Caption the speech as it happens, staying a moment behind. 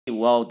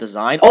well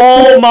designed.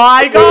 Oh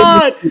my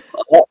god!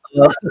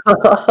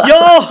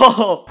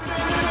 Yo!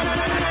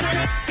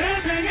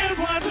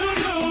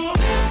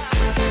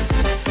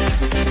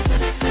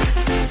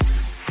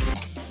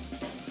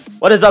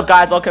 What is up,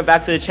 guys? Welcome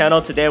back to the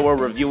channel. Today we're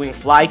reviewing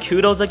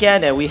FlyKutos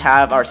again, and we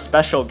have our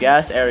special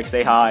guest, Eric.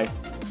 Say hi.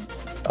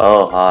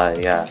 Oh, hi,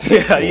 yeah.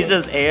 Yeah, you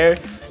just aired.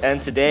 And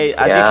today,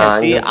 as you can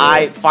see,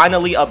 I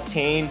finally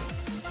obtained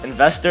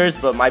investors,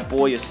 but my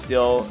boy is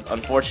still,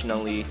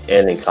 unfortunately,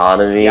 in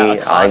economy.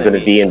 I'm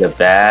gonna be in the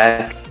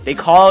back. They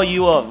call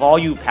you a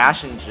volume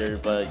passenger,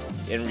 but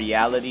in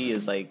reality,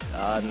 is like,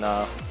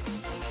 no.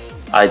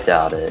 I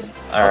doubt it.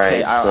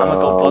 Alright, so I'm gonna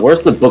go book.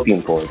 Where's the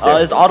booking board?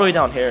 It's all the way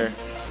down here.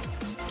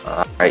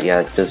 Alright,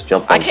 yeah, just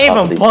jump on I can't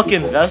top even of book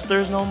people.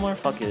 investors no more.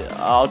 Fuck it.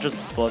 I'll just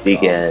book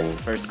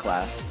first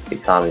class.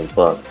 Economy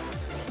book.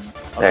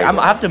 Okay,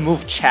 I have to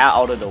move chat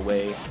out of the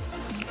way.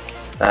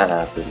 That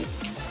happens.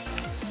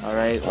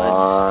 Alright,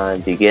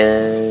 let's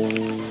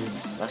begin.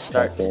 Let's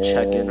start to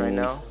check in right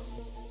now.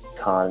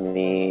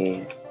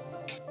 Economy.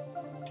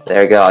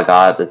 There you go, I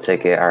got the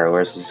ticket. Alright,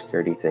 where's the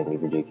security thing?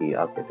 Okay,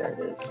 there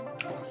it is.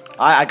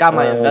 I got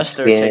my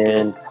investor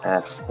ticket.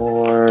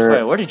 Passport.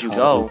 Wait, where did you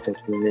go?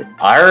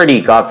 I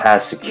already got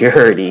past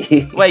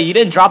security. Wait, you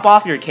didn't drop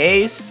off your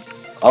case?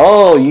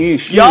 Oh, you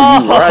shoot, you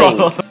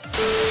right.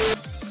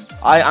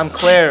 I'm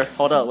Claire.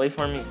 Hold up, wait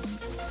for me.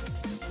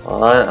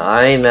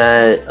 I'm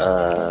at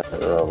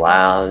the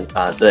lounge,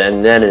 the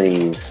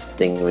amenities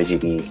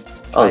thingamajiggy.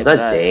 Oh, is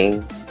that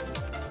Dang?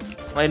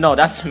 Wait, no,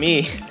 that's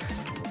me.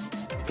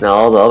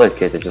 No, the other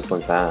kid that just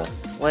went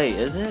past. Wait,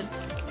 is it?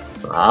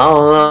 I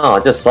don't know. I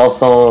just saw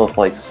some of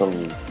like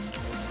some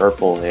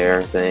purple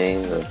hair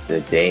thing.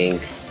 The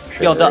Dang.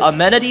 Yo, the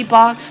amenity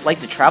box,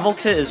 like the travel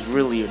kit, is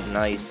really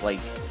nice.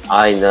 Like,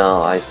 I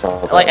know, I saw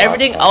that. Like,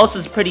 everything else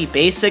is pretty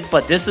basic,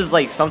 but this is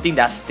like something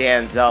that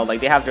stands out.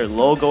 Like, they have their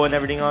logo and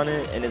everything on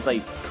it, and it's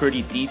like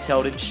pretty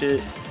detailed and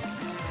shit.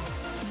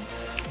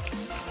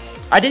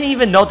 I didn't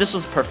even know this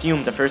was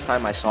perfume the first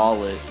time I saw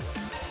it.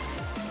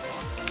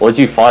 What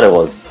you thought it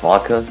was?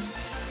 Vodka?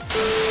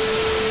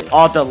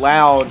 Oh, the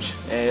lounge.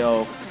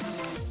 Ayo.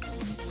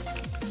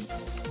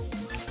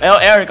 Ayo,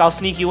 Eric, I'll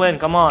sneak you in.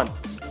 Come on.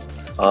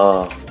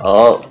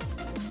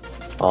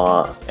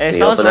 Hey,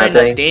 someone's wearing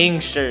the Dang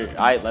shirt.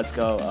 Alright, let's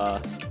go.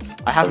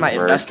 I have my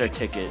investor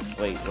ticket.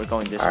 Wait, we're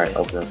going this way. Alright,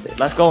 open up it.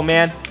 Let's go,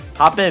 man.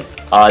 Hop in.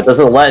 It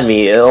doesn't let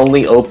me. It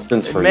only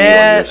opens for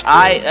man, you.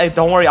 Man,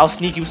 don't worry. I'll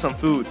sneak you some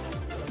food.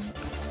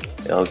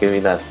 Yo, give me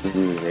that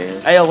food, man.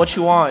 Hey, yo, what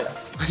you want?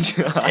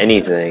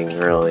 Anything,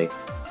 really.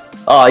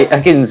 Oh, I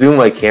can zoom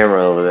my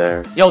camera over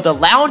there. Yo, the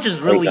lounge is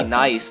really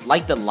nice.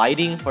 Like the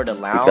lighting for the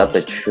lounge. You got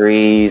the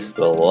trees,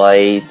 the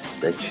lights,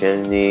 the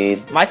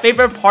chimney. My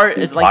favorite part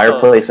is like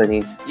fireplace.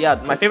 Yeah,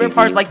 my favorite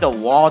part is like the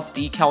wall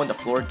decal and the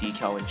floor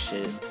decal and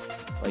shit.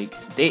 Like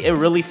it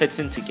really fits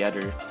in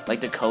together. Like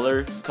the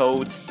color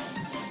codes.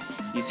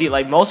 You see,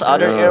 like most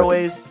other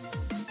airways.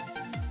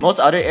 Most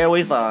other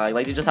airways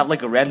like they just have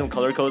like a random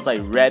color codes. Like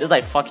red is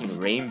like fucking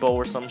rainbow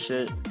or some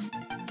shit.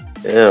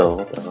 Ew,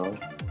 what the hell?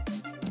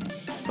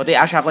 But they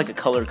actually have like a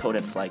color code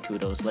at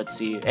FlyKutos. Let's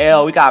see.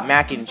 Ew, we got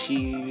mac and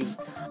cheese.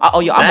 Oh,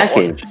 yo, mac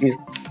and cheese.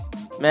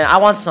 Man, I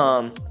want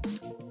some.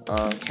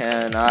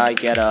 Can I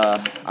get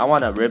I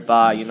want a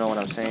ribeye. You know what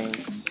I'm saying?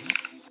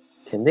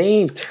 Can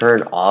they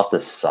turn off the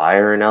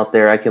siren out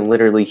there? I can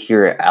literally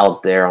hear it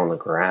out there on the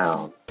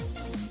ground.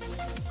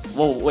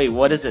 Whoa, wait,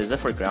 what is it? Is it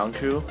for ground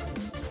crew?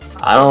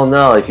 I don't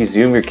know. If you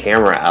zoom your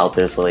camera out,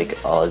 there's like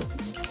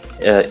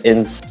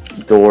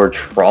indoor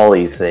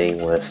trolley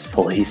thing with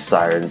police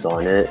sirens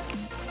on it.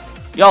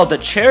 Yo, the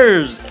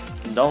chairs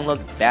don't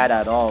look bad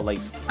at all. Like,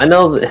 I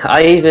know.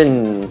 I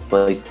even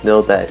like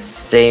know that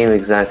same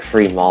exact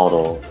free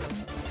model.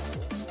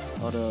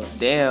 Hold up.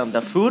 Damn,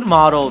 the food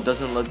model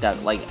doesn't look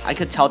that like. I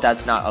could tell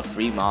that's not a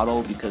free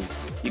model because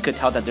you could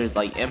tell that there's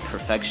like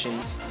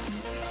imperfections.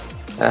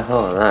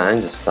 Hold on,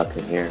 I'm just stuck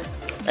in here.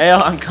 Hey, yo,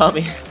 I'm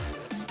coming.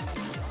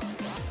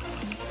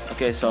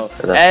 Okay, so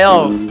hey,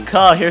 yo,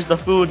 here's the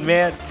food,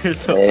 man.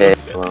 Here's the food.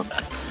 Well,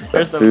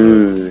 here's the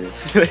food.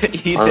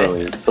 Eat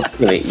it. I'm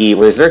gonna eat.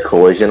 Was there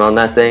collision on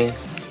that thing?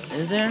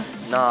 Is there?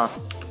 Nah.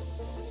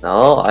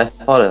 No, I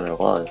thought there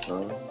was.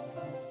 Huh?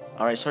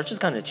 Alright, Search is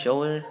kind of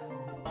chiller.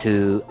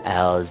 2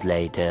 hours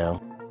later.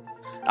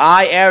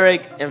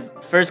 Eric, and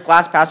first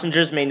class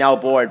passengers may now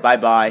board. Bye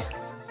bye.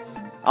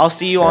 I'll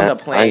see you on the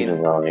plane.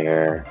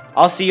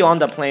 I'll see you on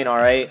the plane,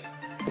 alright?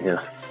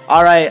 Yeah.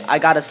 Alright, I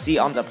got a seat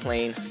on the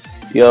plane.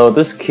 Yo,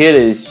 this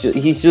kid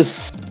he's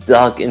just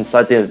stuck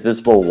inside the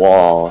invisible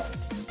wall.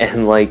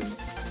 And like,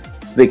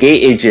 the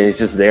gate agent is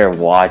just there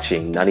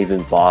watching, not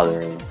even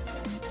bothering.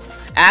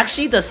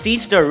 Actually, the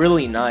seats are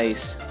really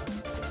nice.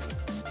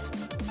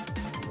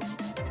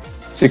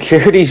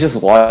 Security's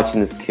just watching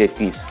this kid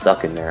be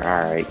stuck in there.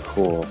 Alright,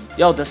 cool.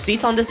 Yo, the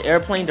seats on this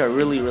airplane are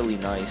really, really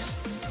nice.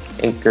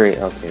 Ain't great.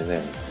 Okay,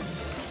 there.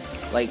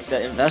 Like,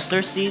 the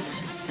investor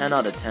seats, 10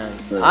 out of 10.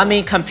 Yeah. I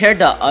mean, compared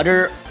to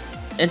other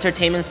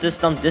entertainment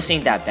system, this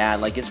ain't that bad.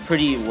 Like, it's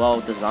pretty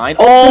well designed.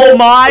 Oh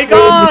my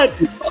god!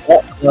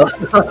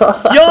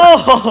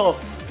 Yo!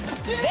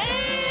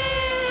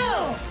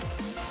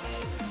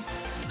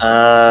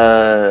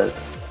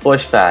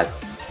 Pushback.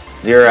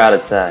 0 out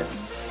of 10.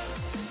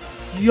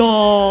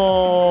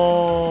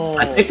 Yo!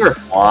 I think we're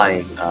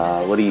flying.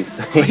 What do you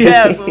think?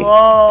 Yes, whoa!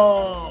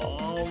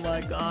 Oh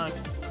my god.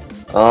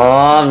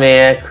 Oh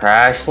man,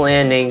 crash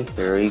landing.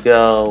 There we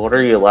go. What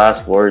are your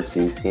last words,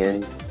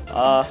 Lucian?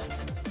 Yo,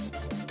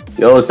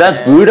 is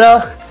that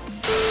Buddha?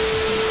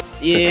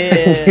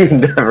 Yeah. You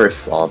never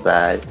saw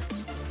that.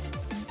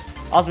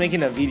 I was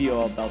making a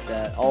video about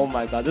that. Oh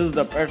my god, this is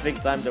the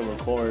perfect time to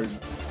record.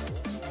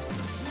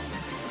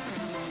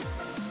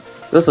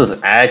 This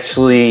is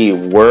actually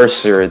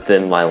worser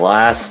than my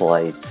last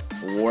flights.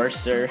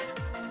 Worser.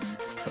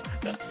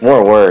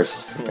 More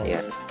worse. More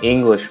Yeah, worse.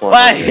 English one.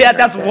 But yeah,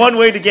 that's one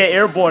way to get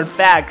airborne.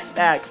 Facts.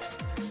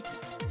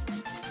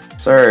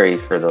 Sorry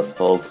for the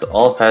folks.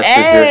 All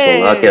passengers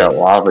will not get a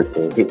lava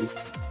cake.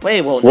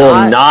 Wait, will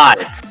not.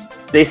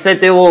 They said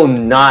they will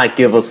not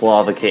give us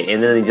lava cake,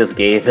 and then they just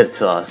gave it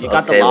to us. You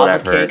got the lava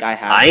cake. I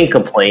have. I ain't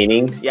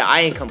complaining. Yeah,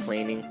 I ain't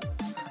complaining.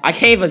 I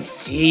can't even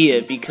see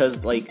it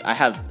because like I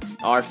have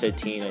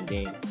R15, I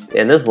think.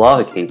 And this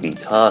lava cake be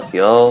tough,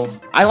 yo.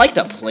 I like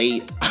the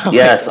plate.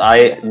 Yes,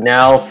 I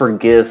now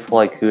forgive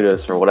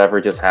FlyKutos for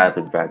whatever just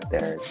happened back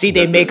there. See,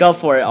 they make up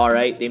for it,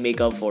 alright? They make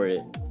up for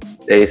it.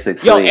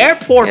 Basically. Yo,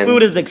 airport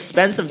food is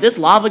expensive. This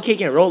lava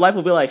cake in real life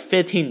will be like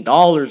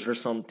 $15 or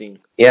something.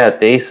 Yeah,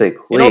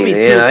 basically. It'll be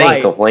too I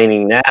ain't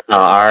complaining now.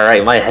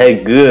 Alright, my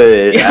head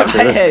good. Yeah, after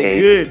my this head cake.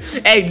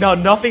 good. Hey, no,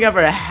 nothing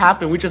ever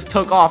happened. We just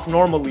took off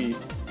normally.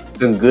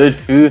 Some good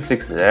food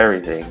fixes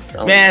everything.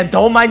 Man,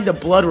 don't mind the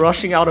blood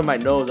rushing out of my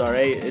nose,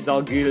 alright? It's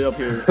all good up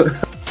here.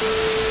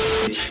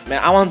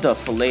 Man, I want the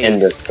fillet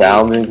and the steak.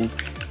 salmon.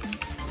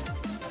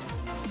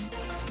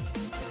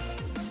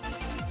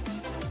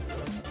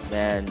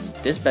 Man,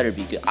 this better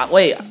be good.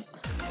 Wait,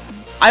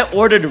 I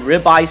ordered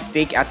ribeye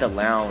steak at the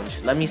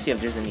lounge. Let me see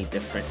if there's any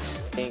difference.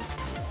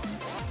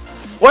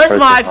 Where's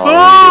my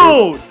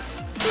food?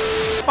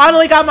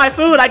 Finally got my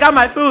food. I got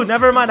my food.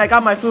 Never mind, I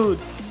got my food.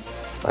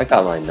 I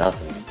got my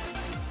nothing.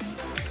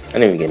 I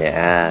didn't even get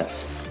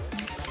asked.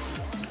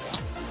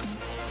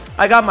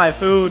 I got my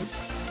food.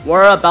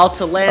 We're about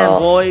to land,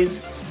 boys.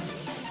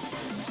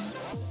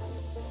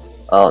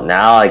 Oh,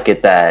 now I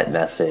get that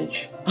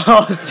message.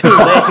 Oh, it's too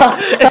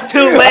late. It's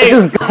too late. I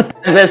just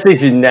got that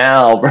message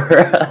now, bro.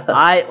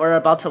 Alright, we're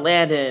about to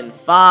land in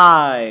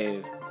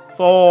 5,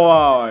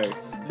 4,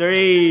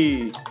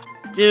 3,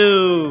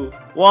 2,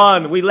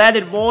 1. We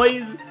landed,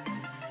 boys.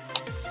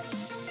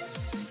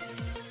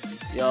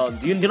 Yo,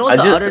 do you know what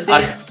the other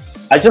thing?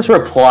 I just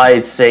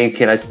replied saying,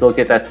 "Can I still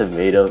get that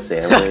tomato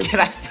sandwich?" Can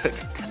I still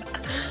get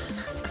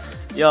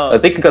that? Yo, I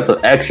think I got some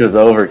extras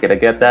over. Can I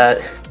get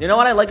that? You know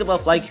what I like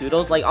about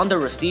FlyKutos? Like on the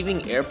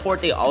receiving airport,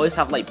 they always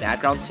have like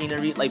background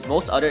scenery. Like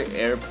most other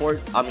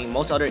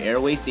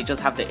airways, they just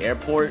have the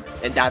airport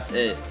and that's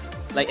it.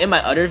 Like in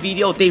my other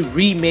video, they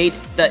remade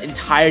the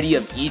entirety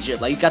of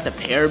Egypt. Like you got the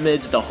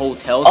pyramids, the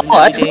hotels. Oh,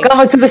 I still got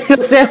my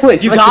tomato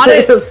sandwich. You got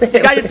it?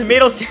 You got your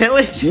tomato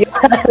sandwich?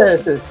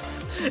 Yes.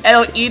 And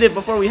I'll eat it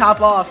before we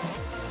hop off.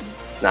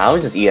 Nah, I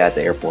would just eat at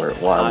the airport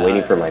while I'm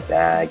waiting for my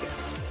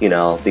bags. You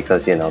know,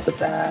 because, you know, the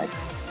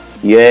bags.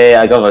 Yay,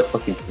 I got my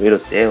fucking tomato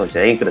sandwich.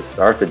 I ain't gonna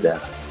starve to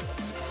death.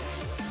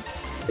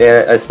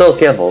 Yeah, I still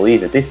can't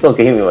believe it. They still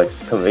gave me my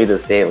tomato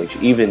sandwich,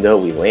 even though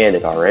we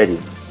landed already.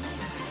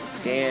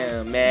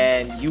 Damn,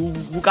 man. You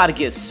gotta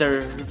get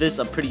service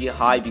up pretty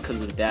high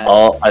because of that.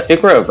 Oh, I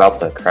think we're about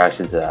to crash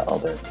into that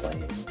other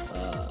plane.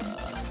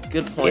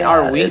 Good point. Yeah,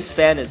 our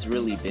wingspan is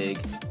really big.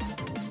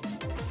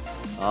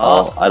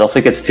 Oh, I don't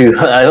think it's too.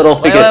 I don't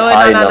think it's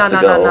high enough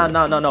to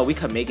go. No. We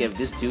can make it if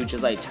this dude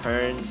just like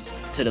turns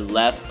to the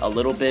left a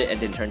little bit and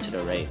then turn to the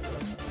right.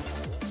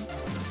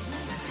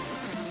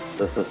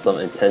 This is some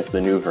intense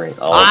maneuvering.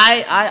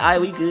 Oh,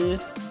 we good.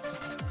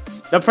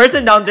 The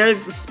person down there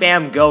is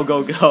spam go.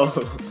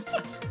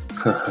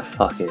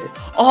 Fuck it.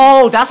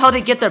 Oh, that's how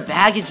they get their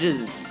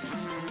baggages.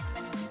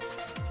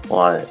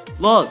 What?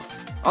 Look,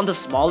 on the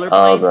smaller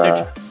Oh,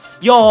 plane.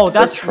 Yo,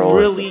 that's troll.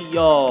 really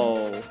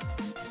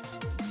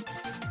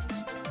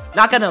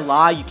Not gonna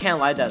lie, you can't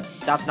lie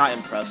that's not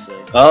impressive.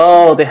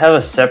 Oh, they have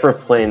a separate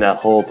plane that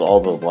holds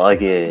all the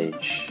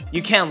luggage.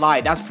 You can't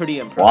lie, that's pretty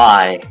impressive.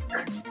 Why?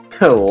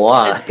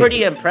 Why? It's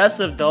pretty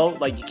impressive though,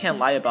 like you can't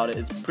lie about it,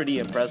 it's pretty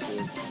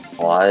impressive.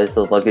 Why is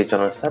the luggage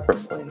on a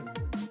separate plane?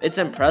 It's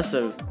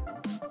impressive.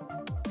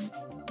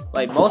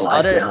 Like most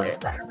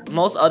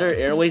other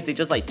airways, they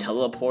just like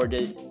teleport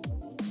it.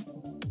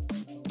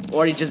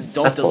 Or they just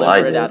don't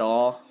deliver it at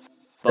all.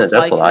 But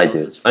that's what I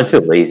do. I'm too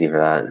lazy for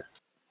that.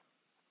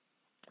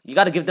 You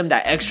gotta give them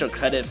that extra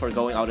credit for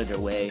going out of their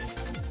way.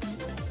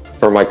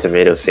 For my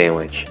tomato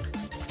sandwich.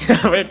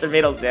 For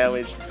tomato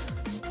sandwich.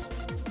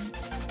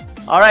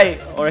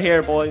 Alright, we're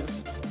here, boys.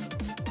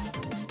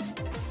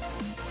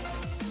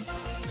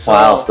 So,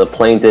 wow, the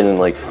plane didn't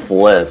like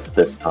flip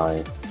this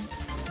time.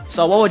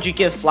 So what would you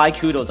give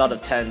FlyKutos out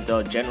of 10,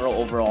 the general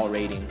overall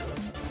rating?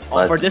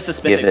 For this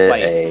specific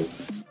flight?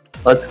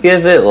 Let's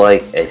give it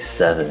like a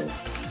 7.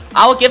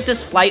 I would give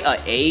this flight a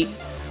 8.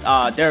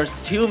 There's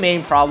two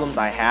main problems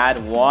I had.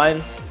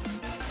 One,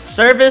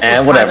 Service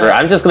And was whatever, kinda...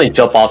 I'm just gonna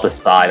jump off the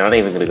side. I'm not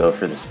even gonna go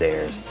for the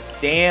stairs.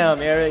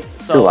 Damn, Eric.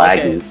 Too So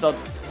okay, laggy. so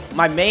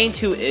my main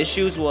two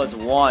issues was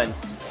one,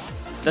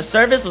 the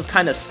service was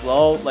kind of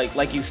slow.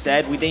 Like you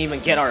said, we didn't even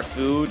get our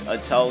food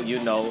until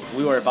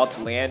we were about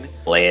to land.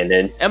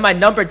 Landon. And my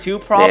number two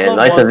problem Man,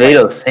 nice was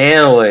tomato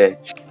sandwich.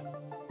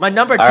 my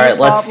number two Alright,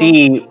 let's problem.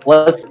 see.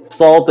 Let's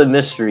solve the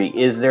mystery.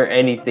 Is there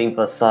anything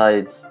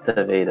besides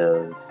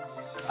tomatoes?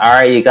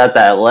 Alright, you got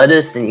that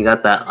lettuce and you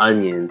got that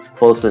onions.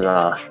 Close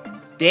enough.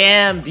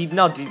 Damn, did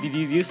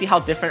you see how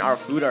different our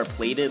food are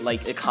plated?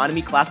 Like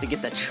economy class to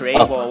get the tray.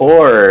 Of while-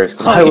 course.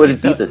 Why while would we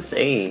it be get the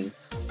same?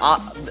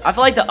 I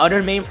feel like the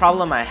other main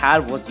problem I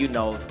had was,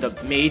 the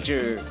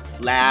major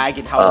lag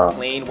and how the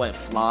plane went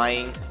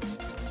flying.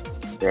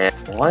 Man,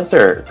 why is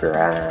there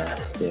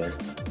grass here?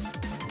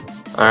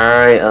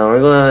 Alright, we're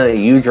gonna...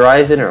 You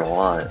driving or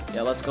what?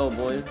 Yeah, let's go,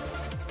 boys.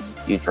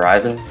 You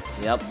driving?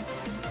 Yep.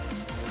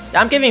 Yeah,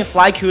 I'm giving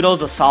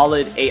FlyKutos a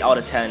solid 8 out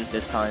of 10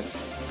 this time.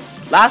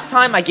 Last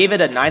time I gave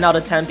it a 9 out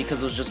of 10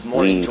 because it was just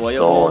more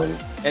enjoyable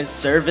and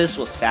service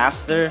was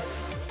faster.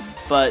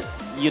 But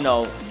 8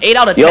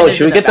 out of 10. Yo,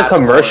 should we get the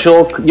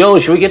commercial? Score. Yo,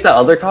 should we get the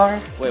other car?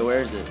 Wait, where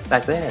is it?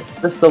 Back there.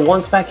 That's the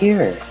ones back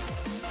here.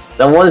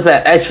 The ones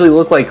that actually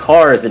look like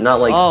cars and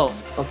not like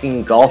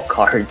fucking golf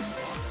carts.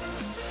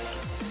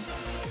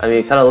 I mean,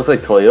 it kind of looks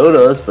like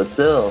Toyotas, but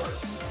still.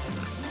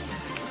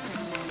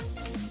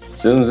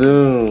 Zoom,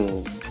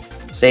 zoom.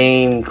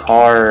 Same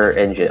car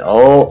engine. Hazen.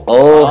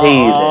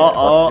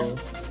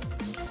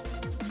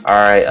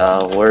 Alright,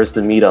 where's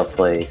the meetup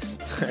place?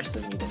 Where's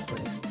the meetup place?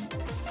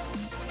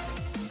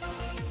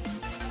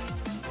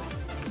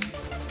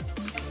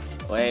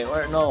 Wait,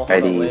 where? No.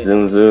 Ready,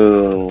 zoom,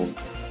 zoom.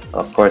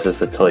 Of course,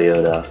 it's a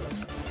Toyota.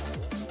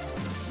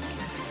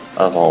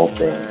 Of all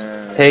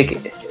things.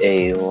 Take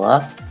a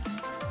left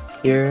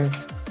here.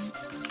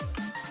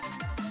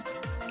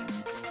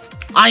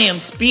 I am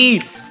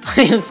speed!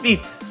 I am speed!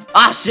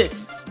 Ah, shit!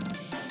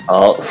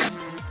 Oh.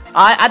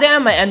 I think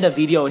I'm gonna end the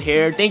video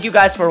here. Thank you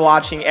guys for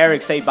watching.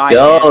 Eric, say bye.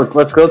 Yo,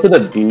 let's go to the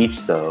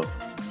beach though.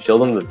 Show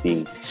them the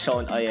beach.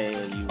 Showing. Oh yeah,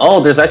 you.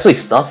 Oh, there's actually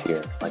stuff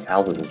here, like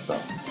houses and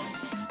stuff.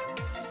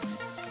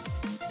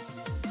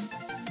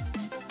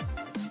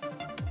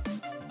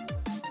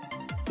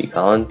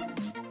 Pecan?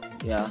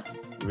 Yeah,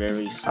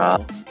 very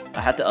slow.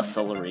 I had to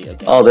accelerate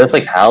again. Oh, there's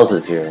like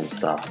houses here and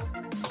stuff.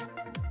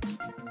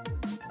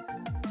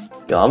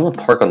 Yo, I'm gonna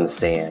park on the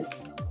sand.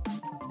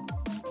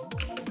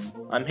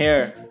 I'm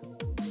here.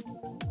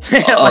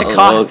 My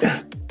car.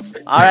 Okay.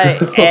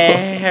 Alright,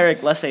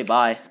 Eric, let's say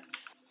bye.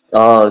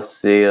 Oh,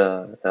 see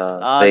ya.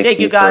 Thank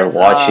you guys for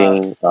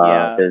watching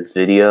this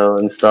video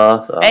and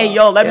stuff. Hey,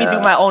 yo, let me do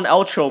my own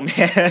outro,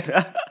 man.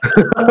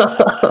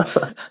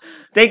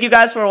 Thank you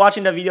guys for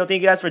watching the video.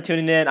 Thank you guys for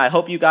tuning in. I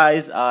hope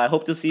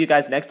to see you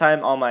guys next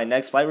time on my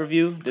next flight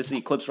review. This is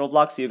Eclipse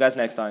Roblox. See you guys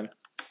next time.